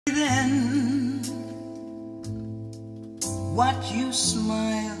Then watch you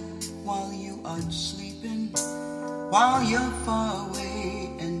smile while you are sleeping, while you're far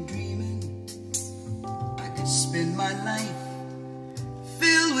away and dreaming. I could spend my life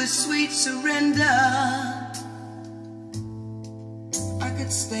filled with sweet surrender. I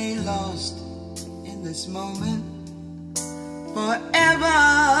could stay lost in this moment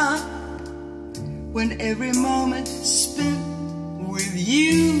forever, when every moment spent with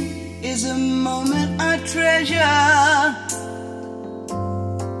you is a moment I treasure.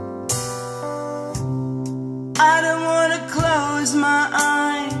 I don't want to close my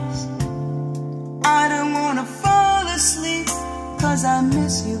eyes, I don't want to fall asleep, 'cause I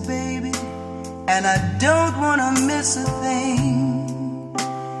miss you, baby, and I don't want to miss a thing.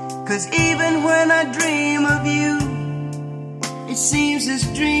 'Cause even when I dream of you, it seems this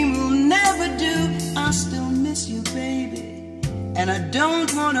dream will never do. I still miss you, baby, and I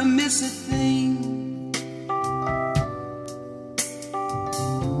don't want to miss a thing.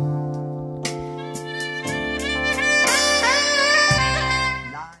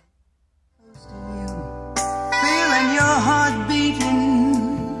 Lying close to you, feeling your heart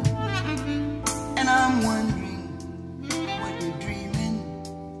beating, and I'm wondering what you're dreaming,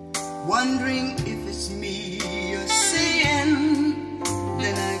 wondering if it's me you're seeing.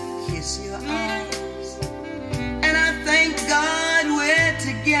 Then I kiss your eyes, and I thank God we're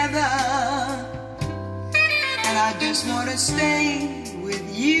together, and I just want to stay with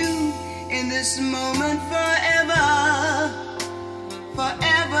you in this moment forever,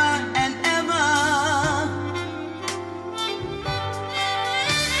 forever and ever.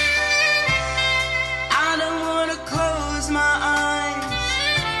 I don't want to close my eyes,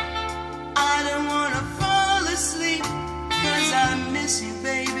 I don't want to fall asleep, 'cause I miss you,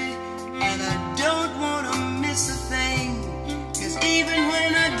 baby, and I don't want to miss a thing. 'Cause even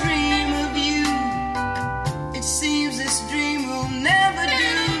when I dream of you, it seems this dream will never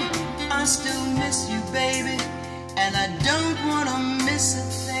do. I still miss you, baby, and I don't want to miss a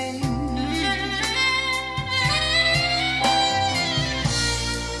thing.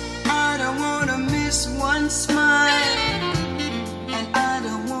 I don't want to miss one smile, and I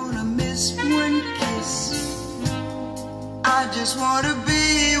don't want to miss one kiss. I just want to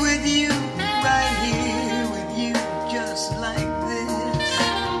be with you, right here with you, just like this.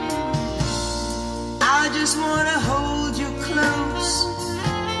 I just want to hold you close,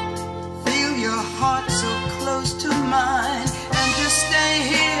 feel your heart so close to mine, and just stay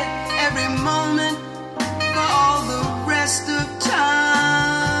here every moment for all the rest of time.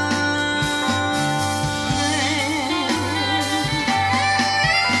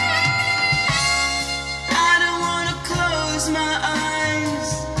 I don't want to close my eyes,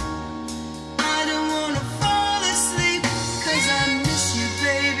 I don't want to fall asleep, 'cause I miss you,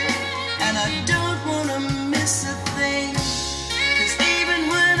 baby, and I don't want to miss a thing. 'Cause even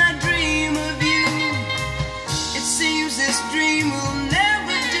when I dream of you, it seems this dream will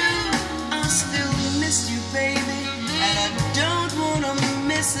never do. I still miss you, baby, and I don't want to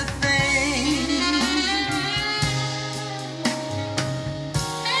miss a thing.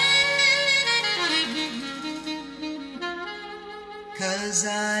 'Cause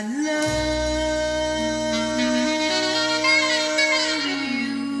I love